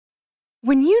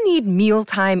When you need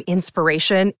mealtime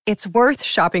inspiration, it's worth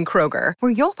shopping Kroger,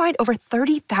 where you'll find over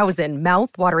 30,000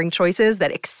 mouth-watering choices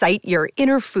that excite your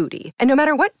inner foodie. And no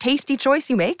matter what tasty choice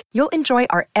you make, you'll enjoy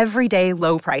our everyday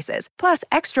low prices, plus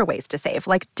extra ways to save,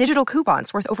 like digital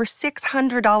coupons worth over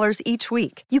 $600 each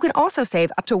week. You can also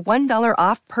save up to $1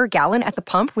 off per gallon at the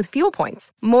pump with fuel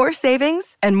points. More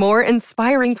savings and more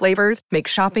inspiring flavors make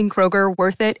shopping Kroger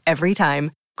worth it every time.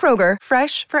 Kroger,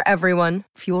 fresh for everyone.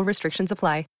 Fuel restrictions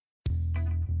apply.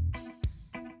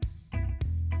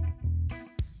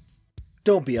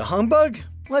 Don't be a humbug.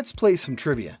 Let's play some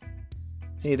trivia.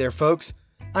 Hey there, folks.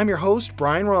 I'm your host,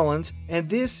 Brian Rollins, and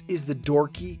this is the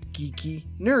Dorky, Geeky,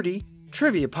 Nerdy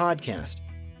Trivia Podcast.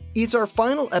 It's our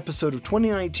final episode of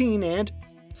 2019, and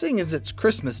seeing as it's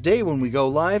Christmas Day when we go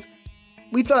live,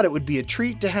 we thought it would be a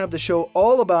treat to have the show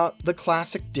all about the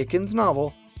classic Dickens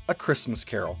novel, A Christmas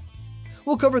Carol.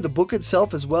 We'll cover the book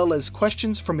itself as well as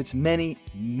questions from its many,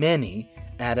 many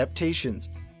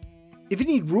adaptations. If you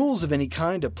need rules of any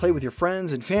kind to play with your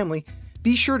friends and family,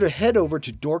 be sure to head over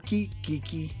to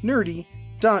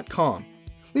dorkygeekynerdy.com.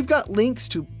 We've got links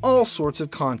to all sorts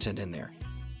of content in there.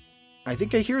 I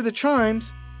think I hear the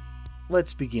chimes.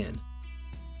 Let's begin.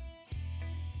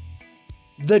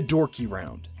 The Dorky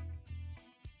Round.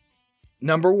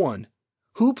 Number 1.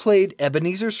 Who played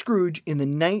Ebenezer Scrooge in the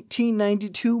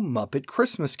 1992 Muppet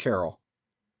Christmas Carol?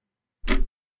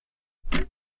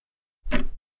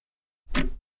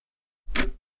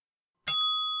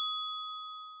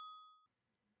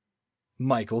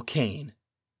 Michael Caine.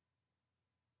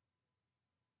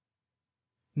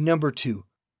 Number 2.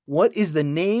 What is the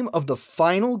name of the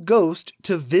final ghost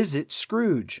to visit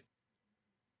Scrooge?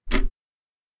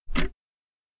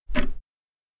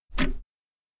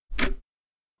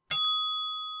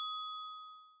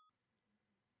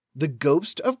 The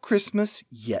Ghost of Christmas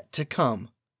Yet to Come.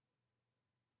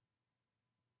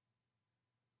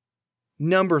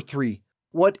 Number 3.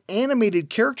 What animated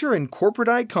character and corporate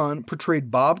icon portrayed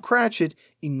Bob Cratchit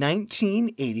in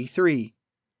 1983?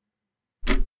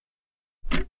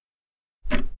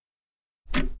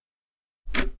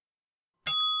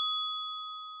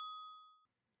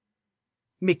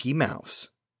 Mickey Mouse.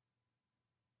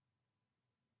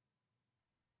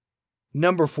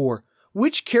 Number 4.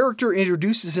 Which character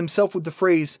introduces himself with the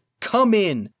phrase, come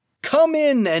in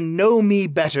and know me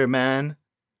better, man"?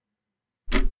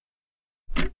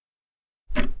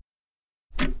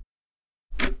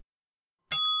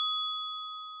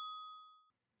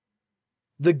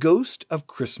 The Ghost of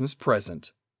Christmas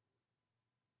Present.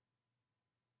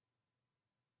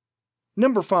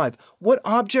 Number 5. What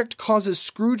object causes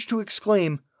Scrooge to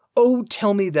exclaim, "Oh,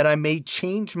 tell me that I may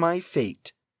change my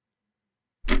fate"?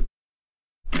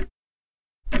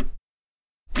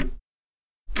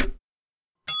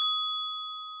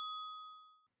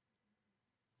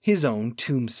 His own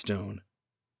tombstone.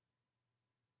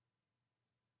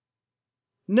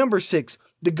 Number 6.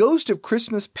 The Ghost of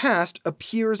Christmas Past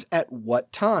appears at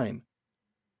what time?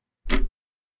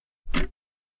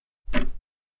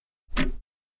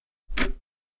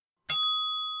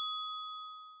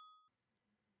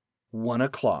 One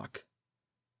o'clock.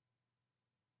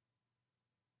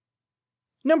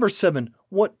 Number 7.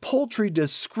 What poultry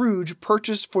does Scrooge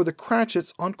purchase for the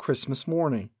Cratchits on Christmas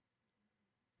morning?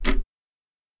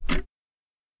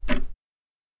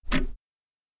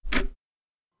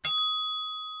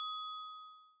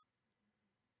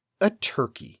 A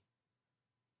turkey.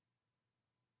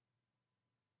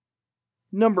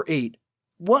 Number 8.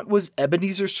 What was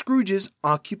Ebenezer Scrooge's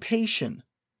occupation?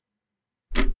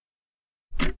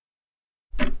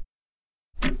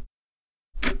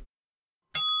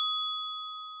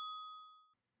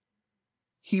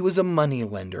 He was a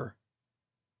moneylender.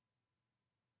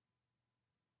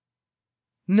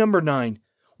 Number 9.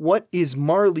 What is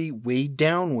Marley weighed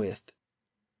down with?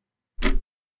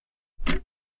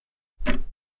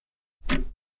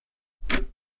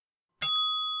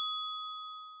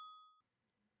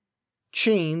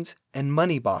 Chains and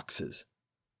money boxes.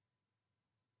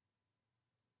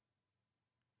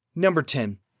 Number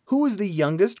 10. Who is the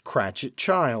youngest Cratchit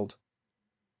child?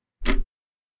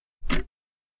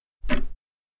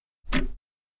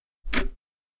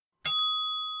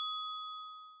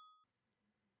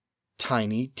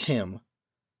 Tiny Tim.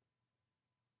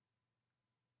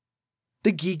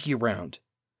 The Geeky Round.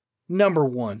 Number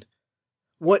 1.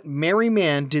 What merry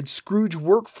man did Scrooge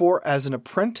work for as an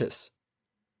apprentice?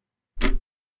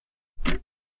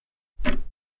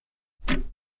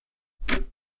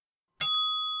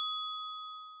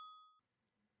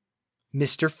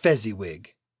 Mr.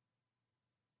 Fezziwig.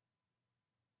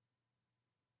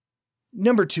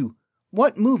 Number 2.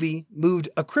 What movie moved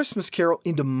A Christmas Carol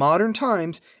into modern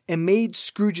times and made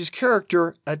Scrooge's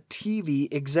character a TV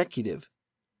executive?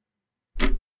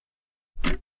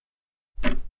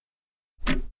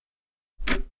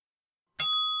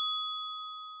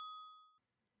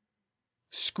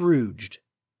 Scrooged.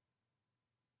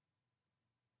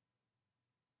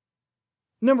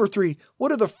 Number 3.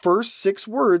 What are the first 6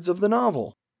 words of the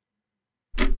novel?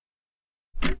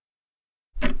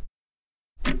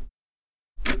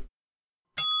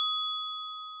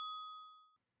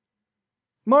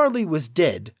 Marley was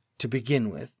dead to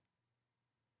begin with.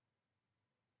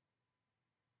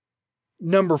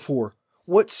 Number 4.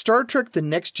 What Star Trek The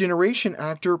Next Generation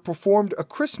actor performed A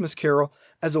Christmas Carol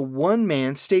as a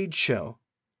one-man stage show?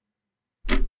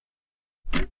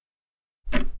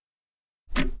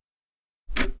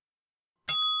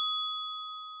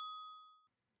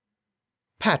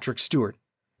 Patrick Stewart.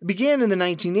 It began in the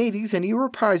 1980s and he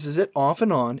reprises it off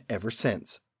and on ever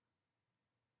since.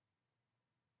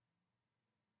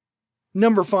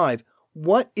 Number 5.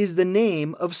 What is the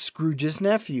name of Scrooge's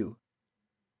nephew?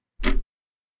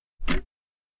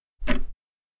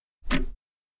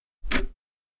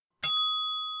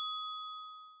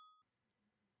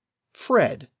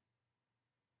 Fred.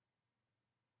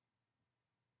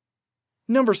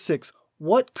 Number 6.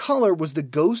 What color was the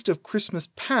Ghost of Christmas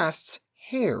Past's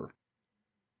hair?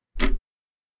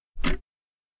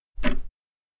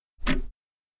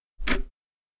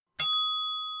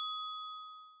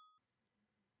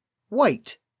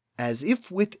 White, as if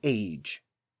with age.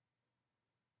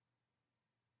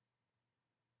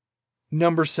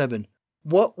 Number 7.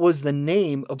 What was the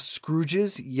name of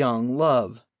Scrooge's young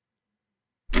love?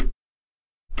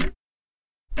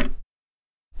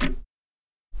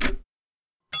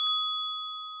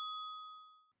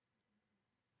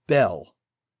 Belle.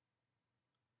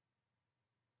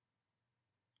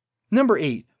 Number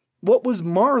 8. What was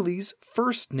Marley's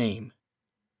first name?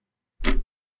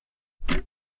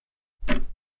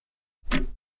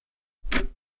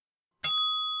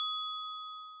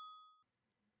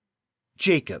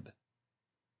 Jacob.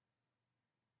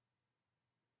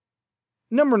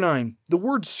 Number 9. The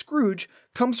word Scrooge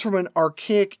comes from an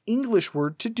archaic English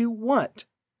word to do what?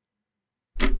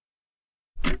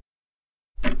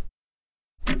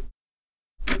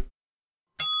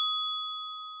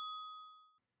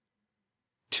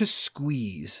 To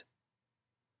squeeze.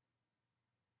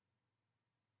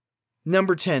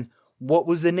 Number 10. What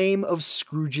was the name of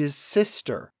Scrooge's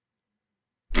sister?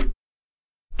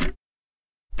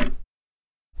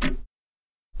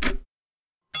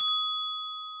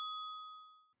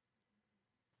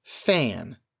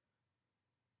 Fan.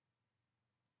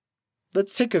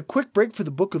 Let's take a quick break for the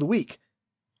book of the week.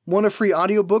 Want a free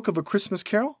audiobook of A Christmas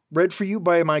Carol, read for you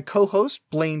by my co-host,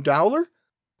 Blaine Dowler?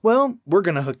 Well, we're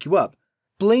going to hook you up.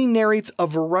 Blaine narrates a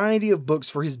variety of books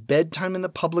for his Bedtime in the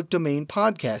Public Domain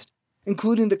podcast,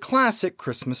 including the classic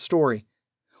Christmas Story.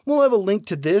 We'll have a link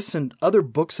to this and other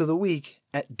books of the week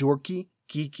at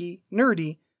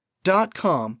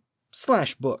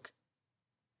dorkygeekynerdy.com/book.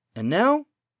 And now,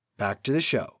 back to the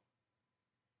show.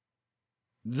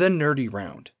 The Nerdy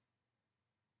Round.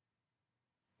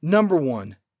 Number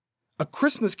 1. A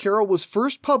Christmas Carol was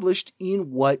first published in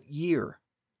what year?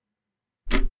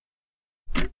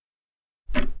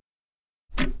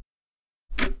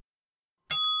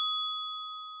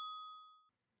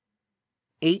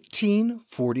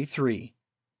 (1843).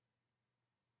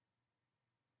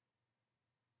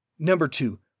 Number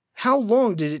 2. How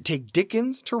long did it take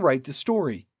Dickens to write the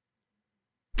story?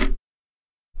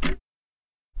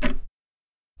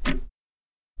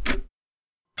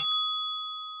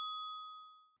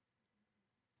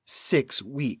 6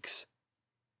 weeks.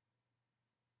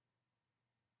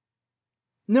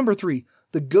 Number 3.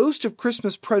 The Ghost of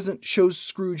Christmas Present shows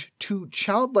Scrooge 2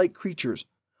 childlike creatures.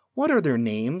 What are their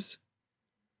names?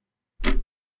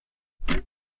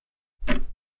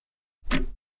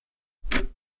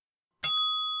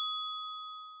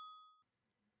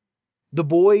 The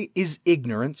boy is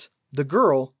ignorance, the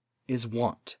girl is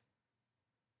want.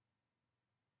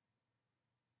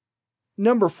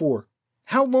 Number 4.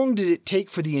 How long did it take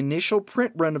for the initial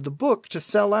print run of the book to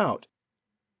sell out?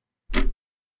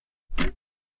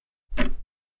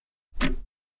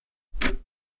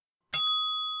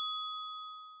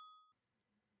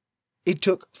 It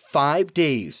took 5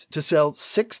 days to sell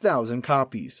 6,000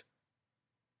 copies.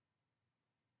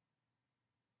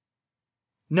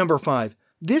 Number 5.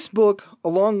 This book,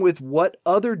 along with what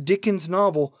other Dickens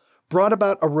novel, brought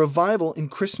about a revival in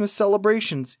Christmas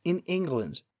celebrations in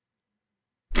England?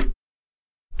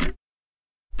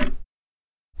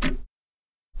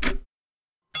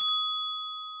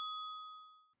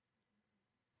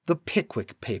 The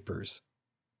Pickwick Papers.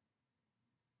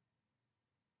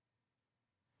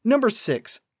 Number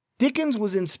 6. Dickens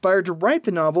was inspired to write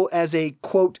the novel as a,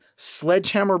 quote,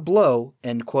 sledgehammer blow,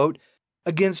 end quote,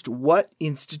 against what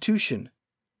institution?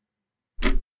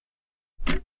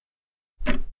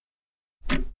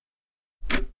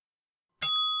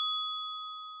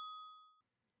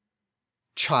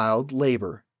 Child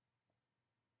labor.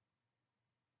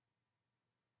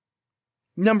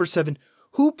 Number 7.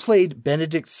 Who played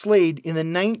Benedict Slade in the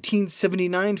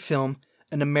 1979 film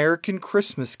An American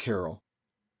Christmas Carol?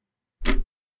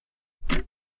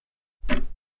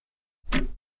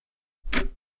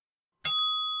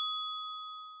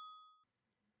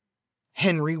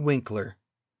 Henry Winkler.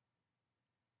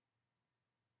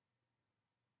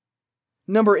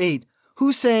 Number 8.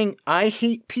 Who sang I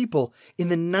Hate People in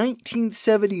the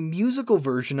 1970 musical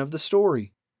version of the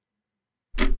story?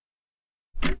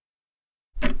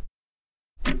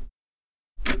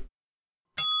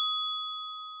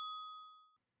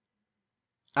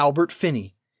 Albert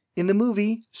Finney in the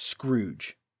movie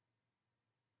Scrooge.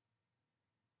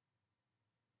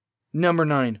 Number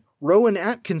 9. Rowan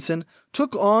Atkinson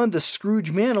took on the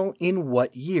Scrooge mantle in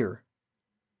what year?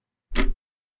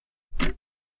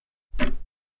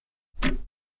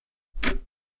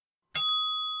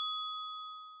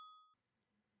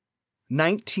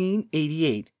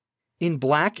 (1988) in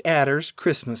Blackadder's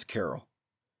Christmas Carol.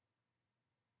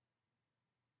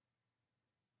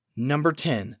 Number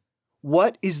 10.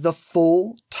 What is the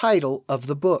full title of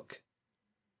the book?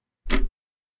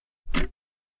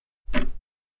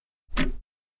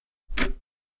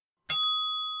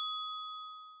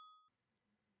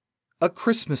 A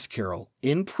Christmas Carol,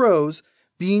 in prose,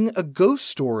 being a ghost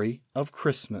story of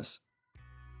Christmas.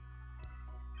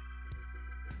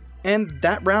 And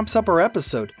that wraps up our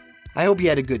episode. I hope you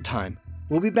had a good time.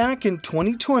 We'll be back in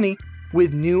 2020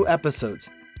 with new episodes.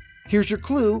 Here's your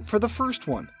clue for the first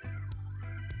one.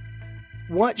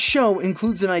 What show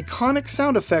includes an iconic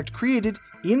sound effect created,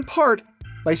 in part,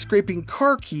 by scraping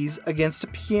car keys against a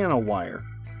piano wire?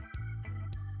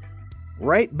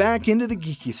 Right back into the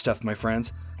geeky stuff, my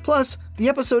friends. Plus, the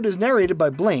episode is narrated by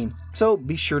Blaine, so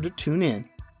be sure to tune in.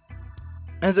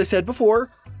 As I said before,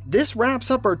 this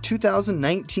wraps up our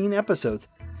 2019 episodes.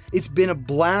 It's been a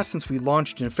blast since we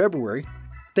launched in February.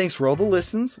 Thanks for all the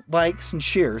listens, likes, and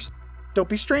shares. Don't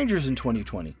be strangers in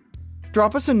 2020.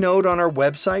 Drop us a note on our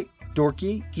website,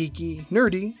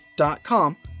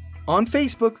 dorkygeekynerdy.com, on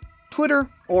Facebook, Twitter,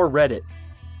 or Reddit.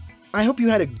 I hope you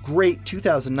had a great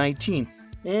 2019,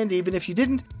 and even if you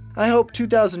didn't, I hope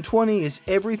 2020 is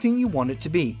everything you want it to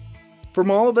be.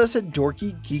 From all of us at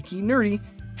Dorky, Geeky, Nerdy,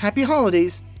 happy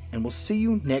holidays, and we'll see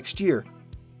you next year.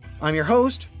 I'm your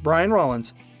host, Brian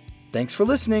Rollins. Thanks for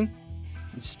listening,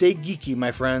 and stay geeky,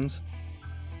 my friends.